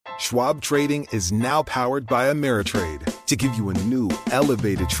Schwab Trading is now powered by Ameritrade to give you a new,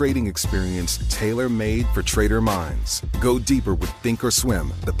 elevated trading experience tailor-made for trader minds. Go deeper with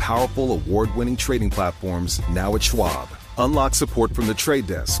Thinkorswim, the powerful award-winning trading platforms now at Schwab. Unlock support from the Trade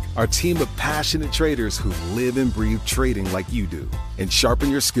Desk, our team of passionate traders who live and breathe trading like you do. And sharpen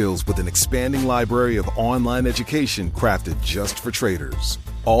your skills with an expanding library of online education crafted just for traders.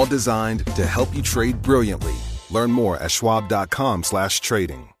 All designed to help you trade brilliantly. Learn more at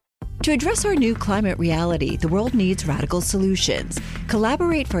schwab.com/trading. To address our new climate reality, the world needs radical solutions.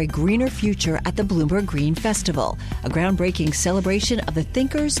 Collaborate for a greener future at the Bloomberg Green Festival, a groundbreaking celebration of the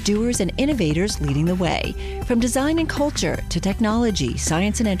thinkers, doers, and innovators leading the way. From design and culture to technology,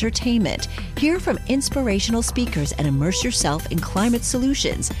 science, and entertainment, hear from inspirational speakers and immerse yourself in climate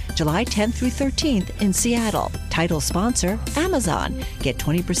solutions. July 10th through 13th in Seattle. Title sponsor, Amazon. Get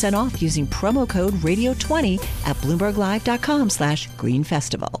 20% off using promo code Radio20 at BloombergLive.com/Green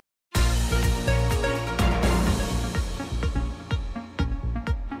Festival.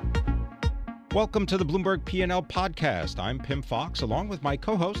 Welcome to the Bloomberg P&L podcast. I'm Pim Fox, along with my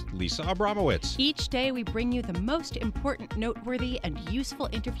co-host, Lisa Abramowitz. Each day, we bring you the most important, noteworthy, and useful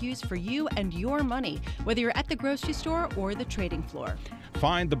interviews for you and your money, whether you're at the grocery store or the trading floor.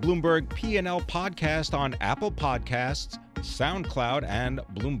 Find the Bloomberg P&L podcast on Apple Podcasts, SoundCloud, and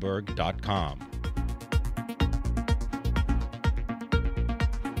Bloomberg.com.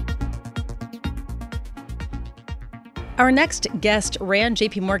 Our next guest ran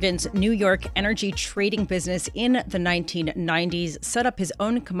JP Morgan's New York energy trading business in the 1990s, set up his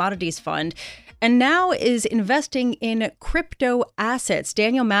own commodities fund, and now is investing in crypto assets.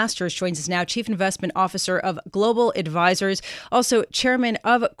 Daniel Masters joins us now, Chief Investment Officer of Global Advisors, also chairman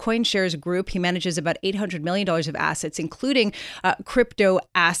of CoinShares Group. He manages about $800 million of assets, including crypto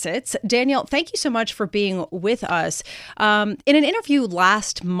assets. Daniel, thank you so much for being with us. In an interview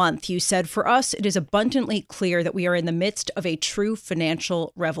last month, you said, "For us, it is abundantly clear that we are in the midst of a true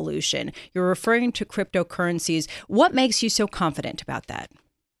financial revolution." You're referring to cryptocurrencies. What makes you so confident about that?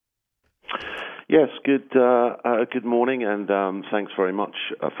 Yes, good morning, and thanks very much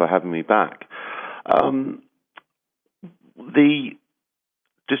for having me back. The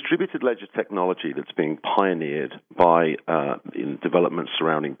distributed ledger technology that's being pioneered by in developments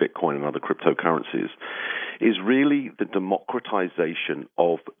surrounding Bitcoin and other cryptocurrencies is really the democratization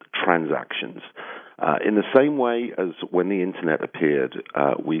of transactions. In the same way as when the internet appeared,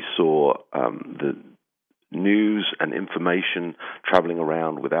 we saw the news and information traveling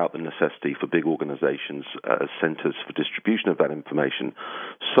around without the necessity for big organizations as centers for distribution of that information.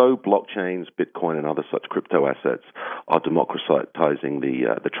 So blockchains, Bitcoin, and other such crypto assets are democratizing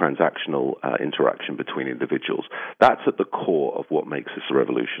the transactional interaction between individuals. That's at the core of what makes this a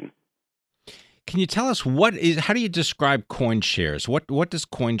revolution. Can you tell us how do you describe CoinShares? What does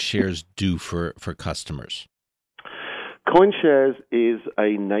CoinShares do for customers? CoinShares is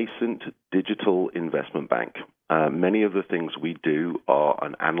a nascent digital investment bank. Many of the things we do are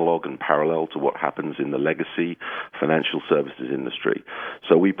an analog and parallel to what happens in the legacy financial services industry.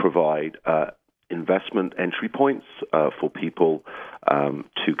 So we provide investment entry points for people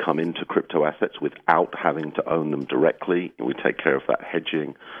to come into crypto assets without having to own them directly. We take care of that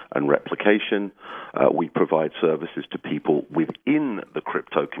hedging and replication. We provide services to people within the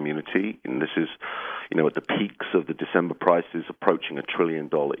crypto community, and this is, at the peaks of the December prices approaching $1 trillion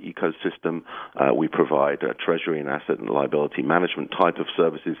ecosystem. We provide treasury and asset and liability management type of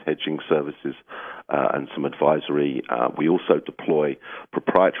services, hedging services, and some advisory. We also deploy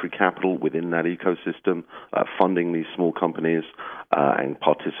proprietary capital within that ecosystem, funding these small companies and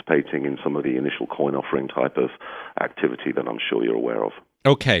participating in some of the initial coin offering type of activity that I'm sure you're aware of.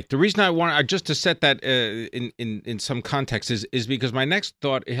 Okay. The reason I want just to set that in some context is because my next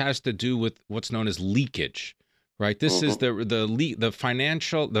thought has to do with what's known as leakage, right? This is the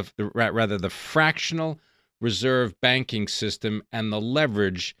fractional reserve banking system and the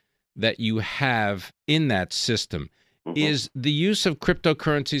leverage that you have in that system. Is the use of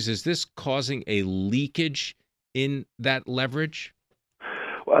cryptocurrencies, is this causing a leakage in that leverage?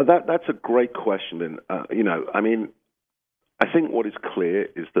 Well, that's a great question. And, I think what is clear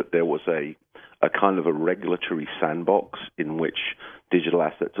is that there was a kind of a regulatory sandbox in which digital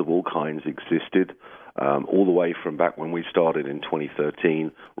assets of all kinds existed, all the way from back when we started in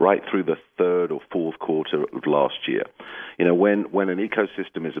 2013, right through the third or fourth quarter of last year. When an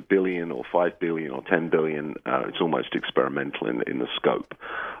ecosystem is $1 billion or $5 billion or $10 billion, it's almost experimental in the scope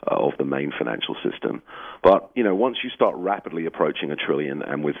of the main financial system. But once you start rapidly approaching $1 trillion,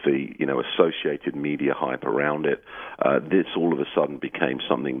 and with the associated media hype around it, this all of a sudden became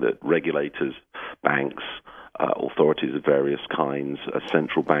something that regulators, banks, authorities of various kinds,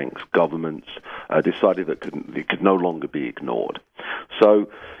 central banks, governments, decided that it could no longer be ignored. So,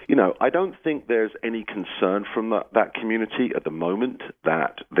 I don't think there's any concern from that community at the moment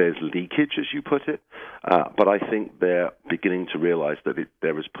that there's leakage, as you put it, but I think they're beginning to realize that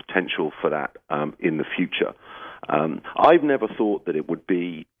there is potential for that in the future. I've never thought that it would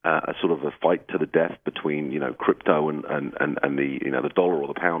be a sort of a fight to the death between crypto and the dollar or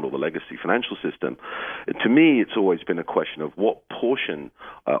the pound or the legacy financial system. To me, it's always been a question of what portion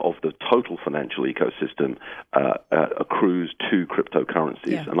of the total financial ecosystem accrues to cryptocurrencies.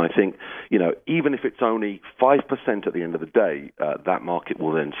 Yeah. And I think even if it's only 5% at the end of the day, that market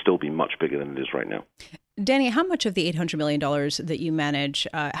will then still be much bigger than it is right now. Danny, how much of the $800 million that you manage,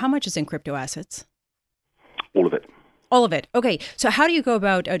 how much is in crypto assets? All of it. All of it. Okay. So how do you go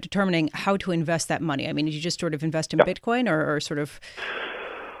about determining how to invest that money? I mean, did you just sort of invest in Bitcoin or sort of...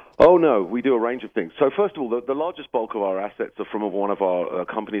 Oh, no, we do a range of things. So first of all, the largest bulk of our assets are from one of our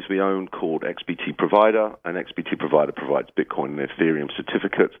companies we own called XBT Provider, and XBT Provider provides Bitcoin and Ethereum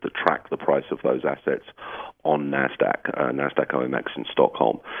certificates that track the price of those assets on NASDAQ, NASDAQ OMX in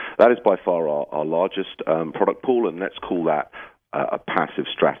Stockholm. That is by far our largest product pool, and let's call that a passive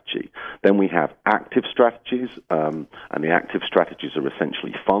strategy. Then we have active strategies, and the active strategies are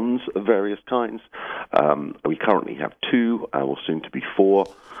essentially funds of various kinds. We currently have 2, or soon to be 4.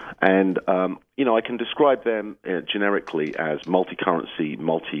 And, I can describe them generically as multi-currency,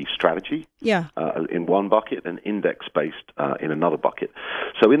 multi-strategy in one bucket and index-based in another bucket.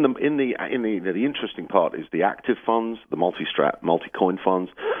 So the interesting part is the active funds, the multi-coin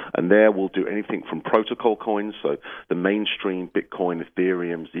funds, and there we'll do anything from protocol coins, so the mainstream Bitcoin,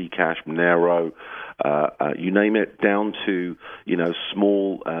 Ethereum, Zcash, Monero, you name it, down to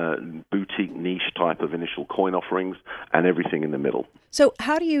small boutique niche type of initial coin offerings and everything in the middle. So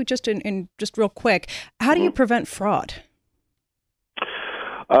how do you, just real quick, how do you prevent fraud?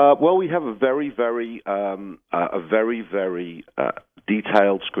 Well, we have a very, very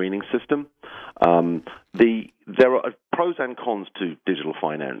detailed screening system. There are pros and cons to digital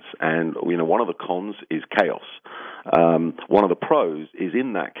finance, and one of the cons is chaos. One of the pros is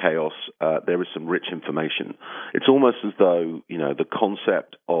in that chaos there is some rich information. It's almost as though the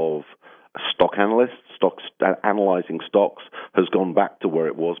concept of stock analysts, analyzing stocks, has gone back to where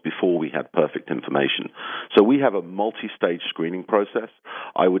it was before we had perfect information. So we have a multi-stage screening process.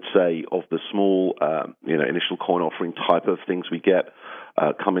 I would say of the small, initial coin offering type of things we get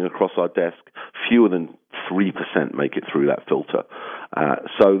coming across our desk, fewer than 3% make it through that filter.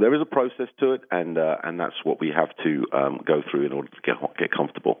 So there is a process to it, and that's what we have to go through in order to get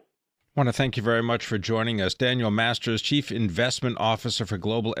comfortable. I want to thank you very much for joining us. Daniel Masters, Chief Investment Officer for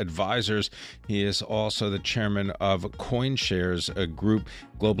Global Advisors. He is also the chairman of CoinShares Group.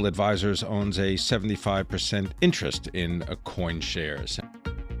 Global Advisors owns a 75% interest in CoinShares.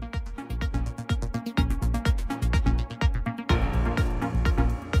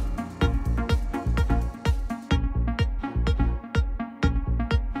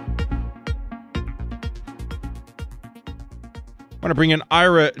 I want to bring in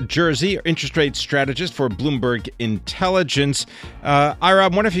Ira Jersey, interest rate strategist for Bloomberg Intelligence. Ira, I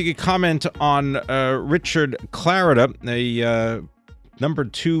wonder if you could comment on Richard Clarida, a number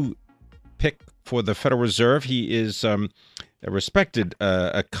 2 pick for the Federal Reserve. He is a respected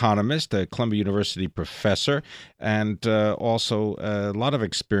economist, a Columbia University professor, and also a lot of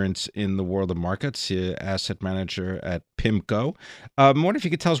experience in the world of markets, asset manager at PIMCO. I wonder if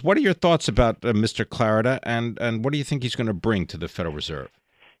you could tell us, what are your thoughts about Mr. Clarida, and what do you think he's going to bring to the Federal Reserve?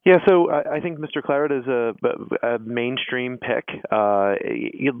 Yeah, so I think Mr. Clarida is a mainstream pick.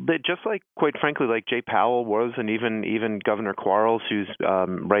 Just like, quite frankly, like Jay Powell was, and even Governor Quarles, who's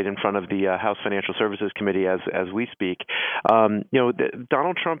right in front of the House Financial Services Committee as we speak.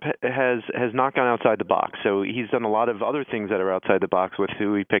 Donald Trump has not gone outside the box. So he's done a lot of other things that are outside the box with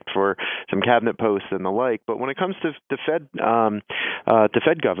who he picked for some cabinet posts and the like. But when it comes to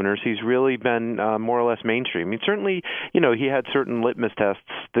Fed governors, he's really been more or less mainstream. I mean, certainly, he had certain litmus tests.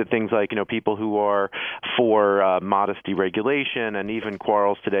 That things like, people who are for modest deregulation, and even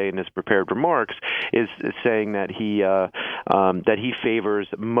Quarles today in his prepared remarks is saying that he favors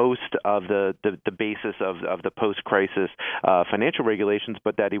most of the basis of the post-crisis financial regulations,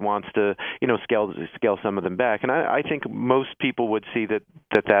 but that he wants to scale some of them back. And I think most people would see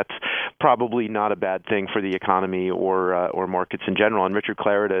that's probably not a bad thing for the economy or markets in general. And Richard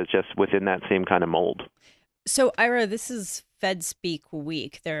Clarida is just within that same kind of mold. So, Ira, this is Fed Speak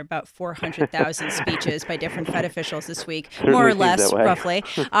Week. There are about 400,000 speeches by different Fed officials this week, Certainly more or seems less, that way. roughly.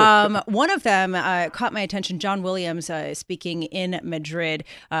 One of them caught my attention, John Williams speaking in Madrid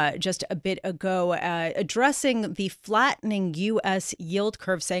just a bit ago, addressing the flattening U.S. yield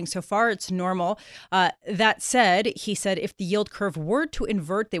curve, saying so far it's normal. That said, he said if the yield curve were to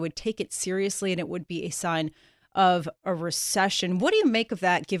invert, they would take it seriously and it would be a sign of a recession. What do you make of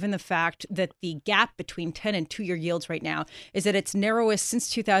that, given the fact that the gap between 10 and 2-year yields right now is at its narrowest since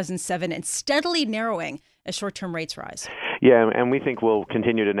 2007 and steadily narrowing as short-term rates rise? Yeah, and we think we'll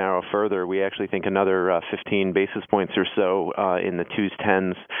continue to narrow further. We actually think another 15 basis points or so in the 2s,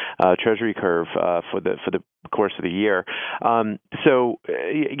 10s Treasury curve for the course of the year.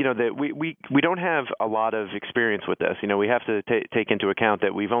 We don't have a lot of experience with this. We have to take into account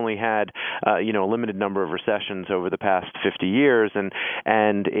that we've only had a limited number of recessions over the past 50 years,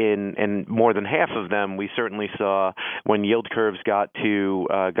 and in more than half of them, we certainly saw when yield curves got to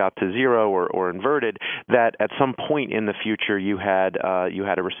zero or inverted, that at some point in the future you had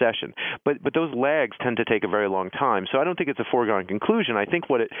a recession. But those lags tend to take a very long time. So I don't think it's a foregone conclusion. I think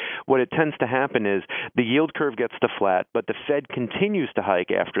what it tends to happen is the yield curve gets to flat, but the Fed continues to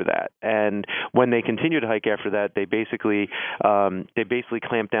hike after that. And when they continue to hike after that, they basically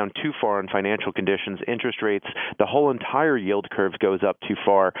clamp down too far on financial conditions, interest rates, the whole entire yield curve goes up too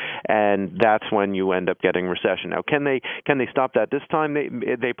far, and that's when you end up getting recession. Now, can they stop that this time?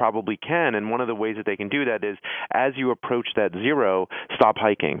 They probably can, and one of the ways that they can do that is as you approach that zero, stop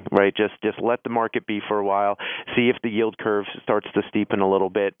hiking, right? Just let the market be for a while, see if the yield curve starts to steepen a little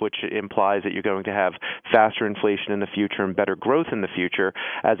bit, which implies that you're going to have faster inflation in the future and better growth in the future,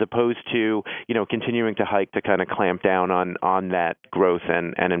 as opposed to continuing to hike to kind of clamp down on that growth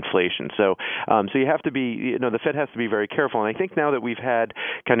and inflation. So you have to be, the Fed has to be very careful. And I think now that we've had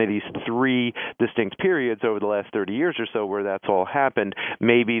kind of these 3 distinct periods over the last 30 years or so where that's all happened,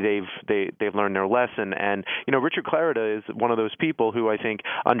 maybe they've learned their lesson. And Richard Clarida is one of those people who I think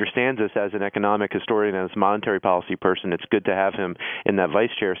understands this as an economic historian and as a monetary policy person. It's good to have him in that vice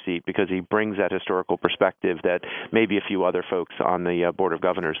chair seat because he brings that historical perspective that maybe a few other folks on the Board of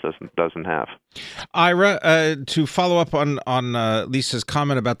Governors doesn't have. Ira, to follow up on Lisa's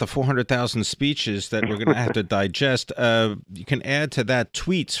comment about the 400,000 speeches that we're going to have to digest, you can add to that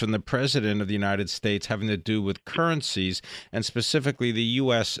tweets from the President of the United States having to do with currencies and specifically the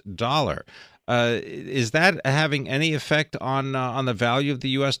U.S. dollar. Is that having any effect on the value of the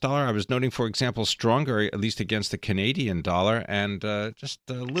U.S. dollar? I was noting, for example, stronger, at least against the Canadian dollar, and just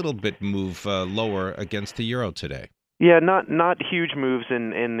a little bit move lower against the euro today. Yeah, not huge moves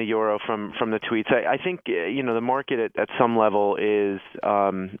in the euro from the tweets. I think the market at some level is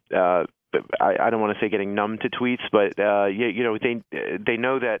I don't want to say getting numb to tweets, but they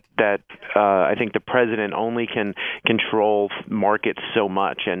know that I think the president only can control markets so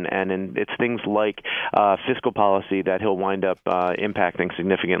much, and it's things like fiscal policy that he'll wind up impacting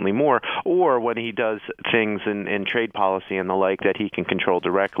significantly more, or when he does things in trade policy and the like that he can control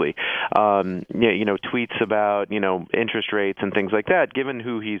directly. Tweets about interest rates and things like that, given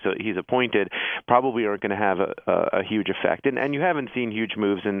who he's appointed, probably aren't going to have a huge effect. And you haven't seen huge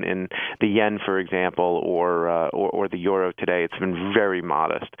moves in the yen, for example, or the euro today. It's been very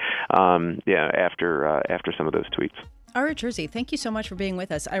modest. After some of those tweets. Ira Jersey, thank you so much for being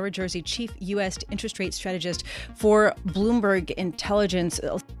with us. Ira Jersey, Chief U.S. Interest Rate Strategist for Bloomberg Intelligence.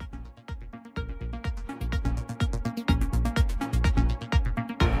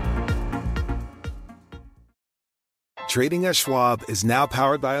 Trading at Schwab is now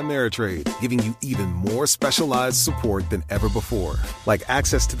powered by Ameritrade, giving you even more specialized support than ever before. Like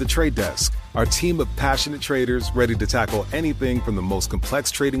access to the trade desk, our team of passionate traders ready to tackle anything from the most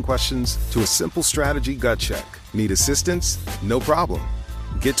complex trading questions to a simple strategy gut check. Need assistance? No problem.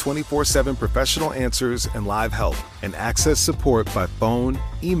 Get 24/7 professional answers and live help, and access support by phone,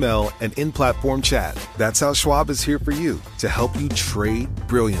 email, and in-platform chat. That's how Schwab is here for you, to help you trade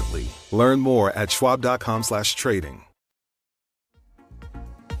brilliantly. Learn more at schwab.com/trading.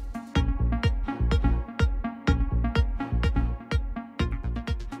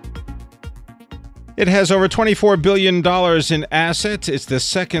 It has over $24 billion in assets. It's the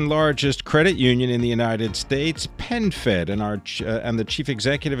second largest credit union in the United States, PenFed, and the chief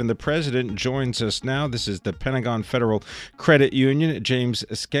executive and the president joins us now. This is the Pentagon Federal Credit Union. James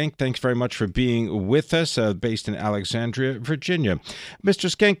Schenck, thanks very much for being with us, based in Alexandria, Virginia. Mr.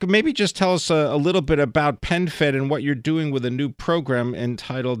 Schenck, maybe just tell us a little bit about PenFed and what you're doing with a new program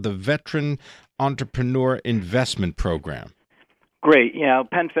entitled the Veteran Entrepreneur Investment Program. Great.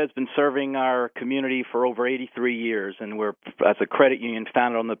 PenFed's been serving our community for over 83 years, and we're, as a credit union,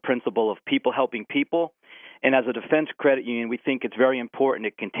 founded on the principle of people helping people. And as a defense credit union, we think it's very important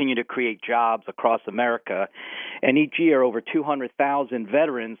to continue to create jobs across America. And each year, over 200,000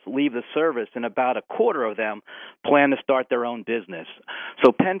 veterans leave the service, and about a quarter of them plan to start their own business.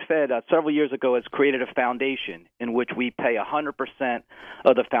 So PenFed, several years ago, has created a foundation in which we pay 100%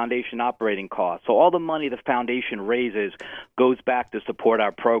 of the foundation operating costs. So all the money the foundation raises goes back to support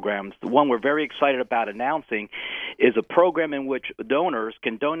our programs. The one we're very excited about announcing is a program in which donors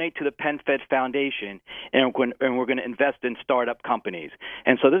can donate to the PenFed Foundation, and we're going to invest in startup companies.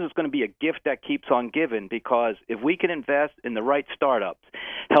 And so this is going to be a gift that keeps on giving, because if we can invest in the right startups,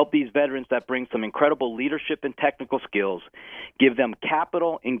 help these veterans that bring some incredible leadership and technical skills, give them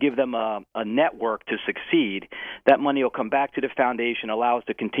capital and give them a network to succeed, that money will come back to the foundation, allow us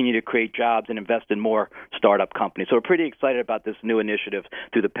to continue to create jobs and invest in more startup companies. So we're pretty excited about this new initiative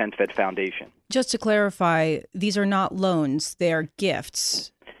through the PenFed Foundation. Just to clarify, these are not loans, they're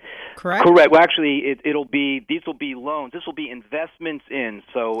gifts. Correct? Correct. Well, actually, these will be loans. This will be investments in.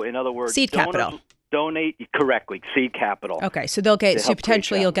 So, in other words, seed capital. Donate correctly, seed capital. Okay, so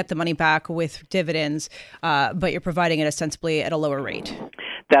potentially you'll get the money back with dividends, but you're providing it ostensibly at a lower rate.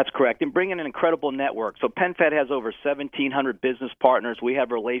 That's correct, and bring in an incredible network. So PenFed has over 1,700 business partners. We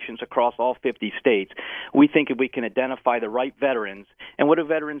have relations across all 50 states. We think if we can identify the right veterans, and what do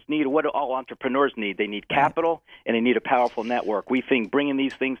veterans need, or what do all entrepreneurs need? They need capital, and they need a powerful network. We think bringing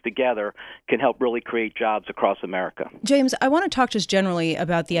these things together can help really create jobs across America. James, I want to talk just generally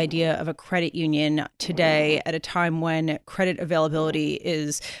about the idea of a credit union today at a time when credit availability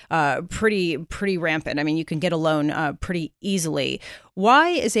is pretty rampant. I mean, you can get a loan pretty easily. Why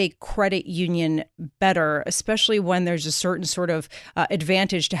is a credit union better, especially when there's a certain sort of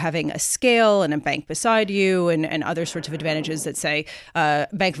advantage to having a scale and a bank beside you and other sorts of advantages that, say,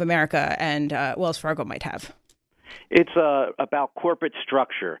 Bank of America and Wells Fargo might have? It's about corporate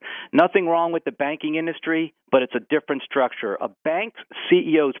structure. Nothing wrong with the banking industry, but it's a different structure. A bank's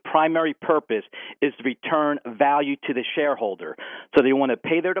CEO's primary purpose is to return value to the shareholder. So they want to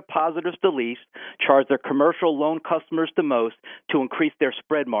pay their depositors the least, charge their commercial loan customers the most to increase their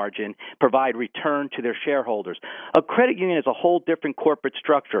spread margin, provide return to their shareholders. A credit union is a whole different corporate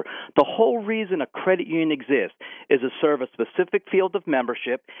structure. The whole reason a credit union exists is to serve a specific field of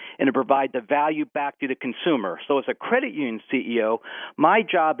membership and to provide the value back to the consumer. So as a credit union CEO, my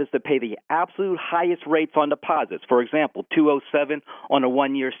job is to pay the absolute highest rates on deposits. For example, 207 on a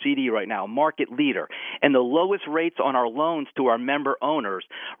one-year CD right now, market leader. And the lowest rates on our loans to our member owners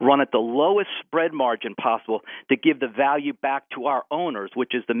run at the lowest spread margin possible to give the value back to our owners,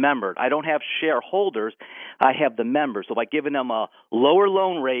 which is the member. I don't have shareholders, I have the members. So by giving them a lower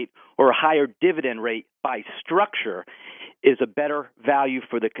loan rate or a higher dividend rate by structure is a better value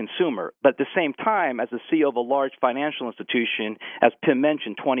for the consumer. But at the same time, as the CEO of a large financial institution, as Pim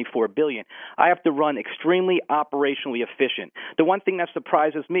mentioned, $24 billion, I have to run extremely operationally efficient. The one thing that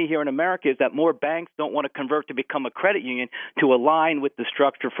surprises me here in America is that more banks don't want to convert to become a credit union to align with the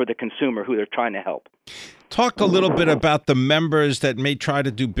structure for the consumer who they're trying to help. Talk a little bit about the members that may try to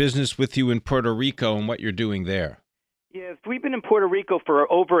do business with you in Puerto Rico and what you're doing there. Yes, we've been in Puerto Rico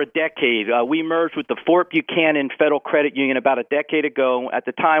for over a decade. We merged with the Fort Buchanan Federal Credit Union about a decade ago. At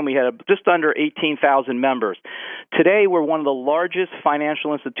the time, we had just under 18,000 members. Today, we're one of the largest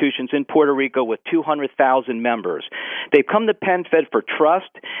financial institutions in Puerto Rico with 200,000 members. They've come to PenFed for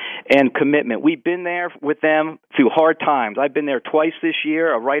trust and commitment. We've been there with them through hard times. I've been there twice this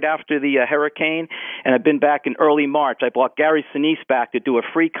year, right after the hurricane, and I've been back in early March. I brought Gary Sinise back to do a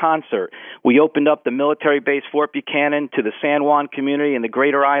free concert. We opened up the military base Fort Buchanan to the San Juan community and the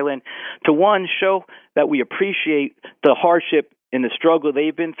Greater Island to, one, show that we appreciate the hardship and the struggle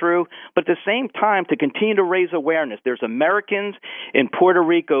they've been through, but at the same time to continue to raise awareness. There's Americans in Puerto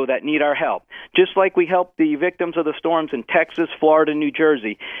Rico that need our help. Just like we helped the victims of the storms in Texas, Florida, New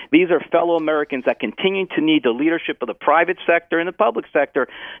Jersey, these are fellow Americans that continue to need the leadership of the private sector and the public sector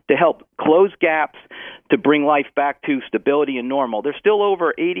to help close gaps, to bring life back to stability and normal. There's still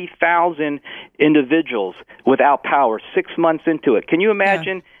over 80,000 individuals without power 6 months into it. Can you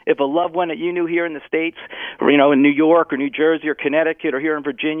imagine if a loved one that you knew here in the States, or, in New York or New Jersey or Connecticut or here in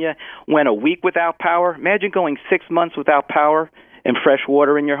Virginia, went a week without power? Imagine going 6 months without power and fresh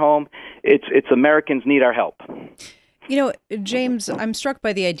water in your home. It's Americans need our help. James, I'm struck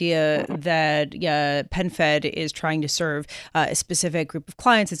by the idea that PenFed is trying to serve a specific group of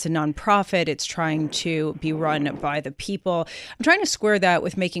clients. It's a nonprofit. It's trying to be run by the people. I'm trying to square that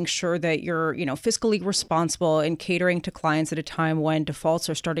with making sure that you're, fiscally responsible and catering to clients at a time when defaults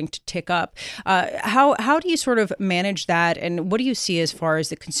are starting to tick up. How do you sort of manage that? And what do you see as far as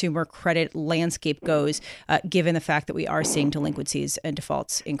the consumer credit landscape goes, given the fact that we are seeing delinquencies and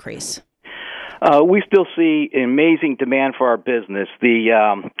defaults increase? We still see amazing demand for our business.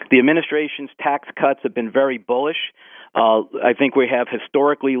 The administration's tax cuts have been very bullish. I think we have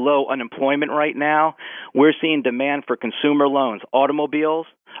historically low unemployment right now. We're seeing demand for consumer loans, automobiles,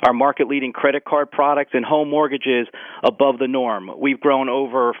 our market-leading credit card products, and home mortgages above the norm. We've grown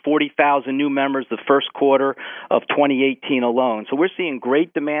over 40,000 new members the first quarter of 2018 alone. So we're seeing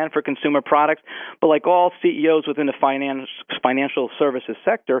great demand for consumer products. But like all CEOs within the financial services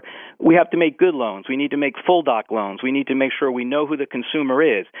sector, we have to make good loans. We need to make full doc loans. We need to make sure we know who the consumer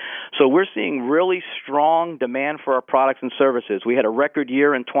is. So we're seeing really strong demand for our products and services. We had a record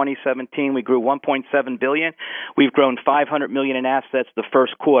year in 2017. We grew $1.7 billion. We've grown $500 million in assets the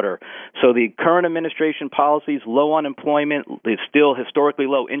first quarter. So the current administration policies, low unemployment, the still historically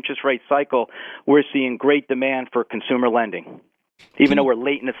low interest rate cycle, we're seeing great demand for consumer lending. Even though we're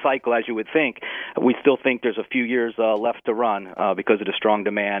late in the cycle, as you would think, we still think there's a few years left to run because of the strong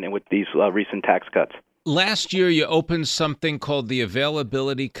demand and with these recent tax cuts. Last year, you opened something called the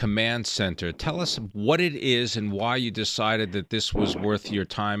Availability Command Center. Tell us what it is and why you decided that this was worth your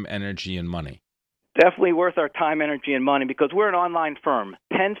time, energy, and money. Definitely worth our time, energy, and money because we're an online firm.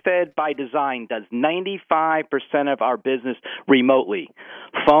 PenFed by design does 95% of our business remotely.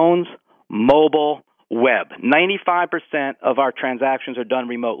 Phones, mobile, web. 95% of our transactions are done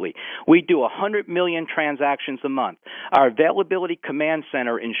remotely. We do 100 million transactions a month. Our Availability Command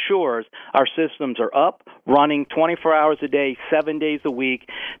Center ensures our systems are up, running 24 hours a day, 7 days a week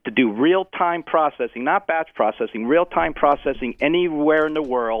to do real-time processing, not batch processing, real-time processing anywhere in the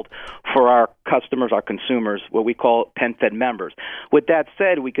world for our customers, our consumers, what we call PenFed members. With that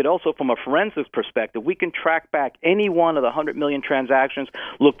said, we could also, from a forensics perspective, we can track back any one of the 100 million transactions,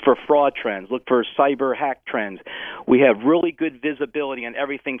 look for fraud trends, look for cyber hack trends. We have really good visibility on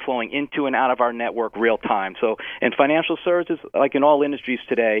everything flowing into and out of our network real time. So in financial services, like in all industries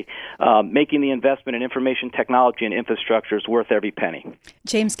today, making the investment in information technology and infrastructure is worth every penny.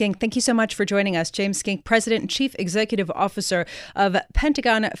 James Skink, thank you so much for joining us. James Skink, President and Chief Executive Officer of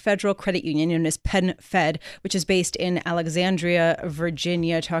Pentagon Federal Credit Union, known as PenFed, which is based in Alexandria,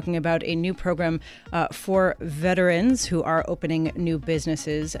 Virginia, talking about a new program for veterans who are opening new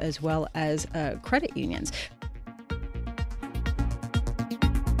businesses as well as credit unions.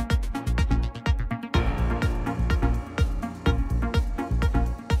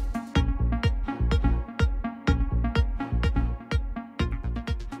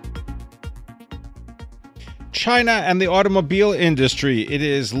 China and the automobile industry. It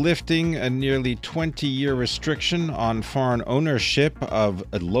is lifting a nearly 20-year restriction on foreign ownership of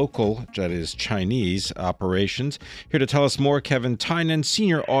local, that is Chinese, operations. Here to tell us more, Kevin Tynan,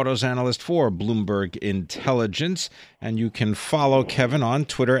 Senior Autos Analyst for Bloomberg Intelligence. And you can follow Kevin on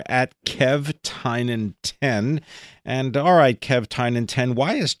Twitter at KevTynan10. And all right, KevTynan10,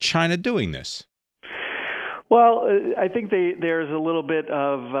 why is China doing this? Well, I think there's a little bit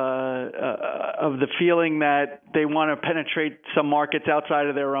of the feeling that they want to penetrate some markets outside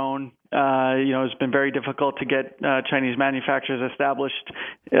of their own. It's been very difficult to get Chinese manufacturers established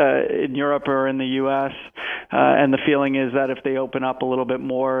in Europe or in the U.S. And the feeling is that if they open up a little bit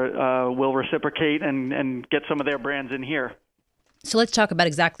more, we'll reciprocate and get some of their brands in here. So let's talk about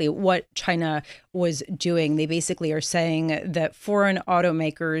exactly what China was doing. They basically are saying that foreign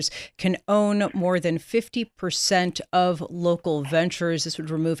automakers can own more than 50% of local ventures. This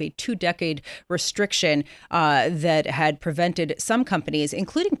would remove a 2-decade restriction that had prevented some companies,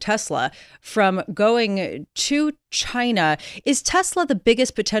 including Tesla, from going to China. Is Tesla the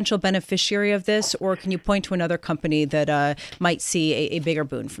biggest potential beneficiary of this, or can you point to another company that might see a bigger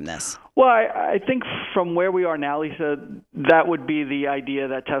boon from this? Well, I think from where we are now, Lisa, that would be the idea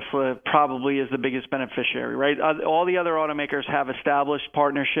that Tesla probably is the biggest beneficiary, right? All the other automakers have established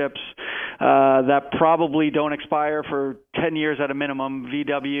partnerships that probably don't expire for 10 years at a minimum.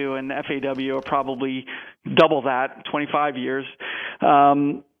 VW and FAW are probably double that, 25 years.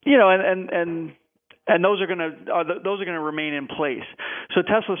 And those are going to remain in place. So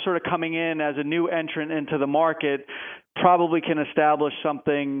Tesla's sort of coming in as a new entrant into the market, probably can establish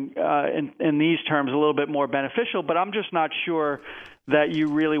something in these terms a little bit more beneficial. But I'm just not sure that you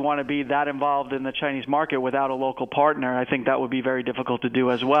really want to be that involved in the Chinese market without a local partner. I think that would be very difficult to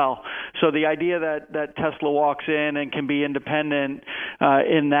do as well. So the idea that Tesla walks in and can be independent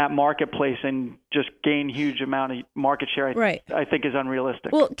in that marketplace and just gain huge amount of market share, I think is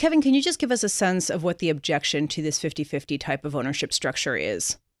unrealistic. Well, Kevin, can you just give us a sense of what the objection to this 50-50 type of ownership structure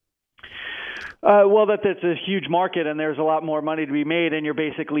is? Well, that it's a huge market and there's a lot more money to be made, and you're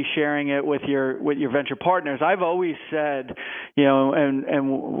basically sharing it with your venture partners. I've always said,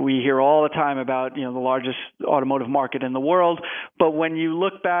 and we hear all the time about the largest automotive market in the world, but when you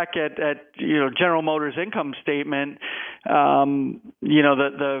look back at General Motors' income statement,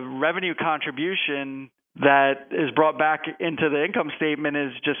 the revenue contribution that is brought back into the income statement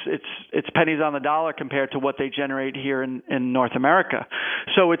is just it's pennies on the dollar compared to what they generate here in North America.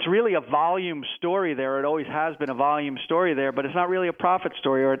 So it's really a volume story there. It always has been a volume story there, but it's not really a profit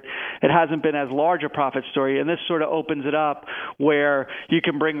story, or it hasn't been as large a profit story. And this sort of opens it up where you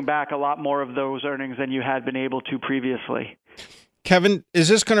can bring back a lot more of those earnings than you had been able to previously. Kevin, is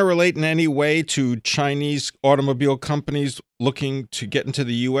this going to relate in any way to Chinese automobile companies looking to get into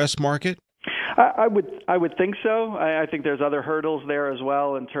the U.S. market? I would think so. I think there's other hurdles there as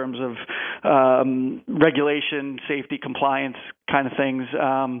well in terms of regulation, safety, compliance kind of things.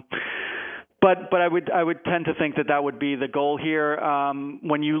 But I would tend to think that would be the goal here.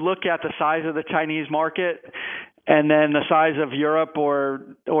 When you look at the size of the Chinese market and then the size of Europe or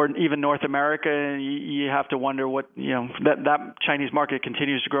even North America, you have to wonder what that Chinese market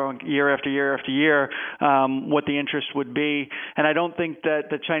continues to grow year after year after year, what the interest would be. And I don't think that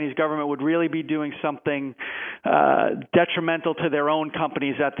the Chinese government would really be doing something detrimental to their own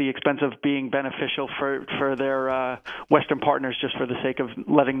companies at the expense of being beneficial for their Western partners, just for the sake of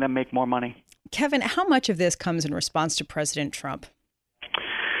letting them make more money. Kevin, how much of this comes in response to President Trump?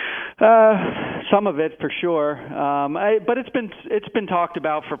 Some of it, for sure, but it's been talked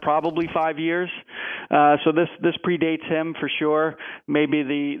about for probably 5 years. So this predates him for sure. Maybe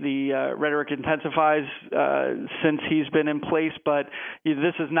the rhetoric intensifies since he's been in place, but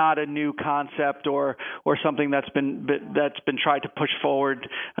this is not a new concept or something that's been tried to push forward.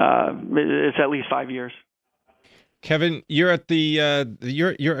 It's at least 5 years. Kevin, you're at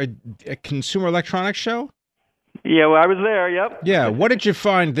you're a Consumer Electronics Show? Yeah, well, I was there. Yep. Yeah. What did you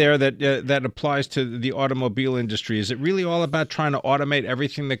find there that applies to the automobile industry? Is it really all about trying to automate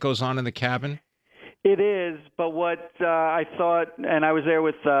everything that goes on in the cabin? It is, but what I thought, and I was there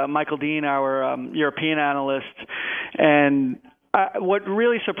with Michael Dean, our European analyst, and what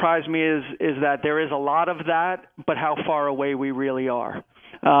really surprised me is that there is a lot of that, but how far away we really are.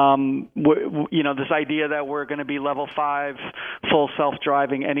 This idea that we're going to be level 5 full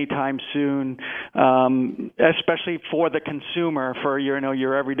self-driving anytime soon, especially for the consumer, for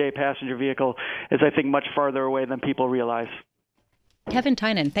your everyday passenger vehicle, is I think much farther away than people realize. Kevin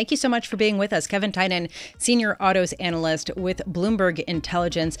Tynan, thank you so much for being with us. Kevin Tynan, senior autos analyst with Bloomberg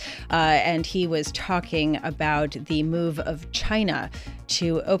Intelligence, and he was talking about the move of China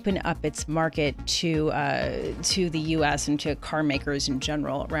to open up its market to the U.S. and to car makers in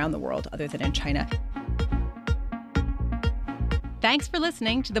general around the world, other than in China. Thanks for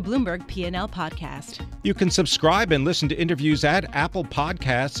listening to the Bloomberg P&L podcast. You can subscribe and listen to interviews at Apple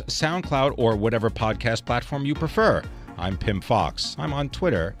Podcasts, SoundCloud, or whatever podcast platform you prefer. I'm Pim Fox. I'm on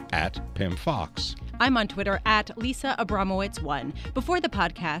Twitter @PimFox. I'm on Twitter @Lisa Abramowitz1. Before the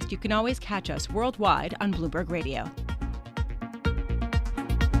podcast, you can always catch us worldwide on Bloomberg Radio.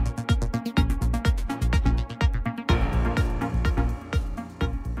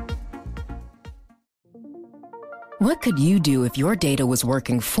 What could you do if your data was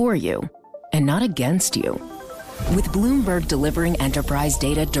working for you and not against you? With Bloomberg delivering enterprise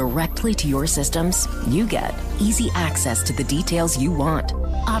data directly to your systems, you get easy access to the details you want,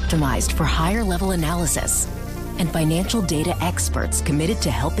 optimized for higher-level analysis, and financial data experts committed to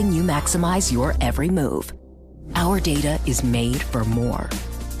helping you maximize your every move. Our data is made for more,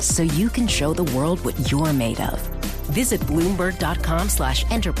 so you can show the world what you're made of. Visit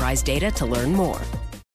Bloomberg.com/enterprise data to learn more.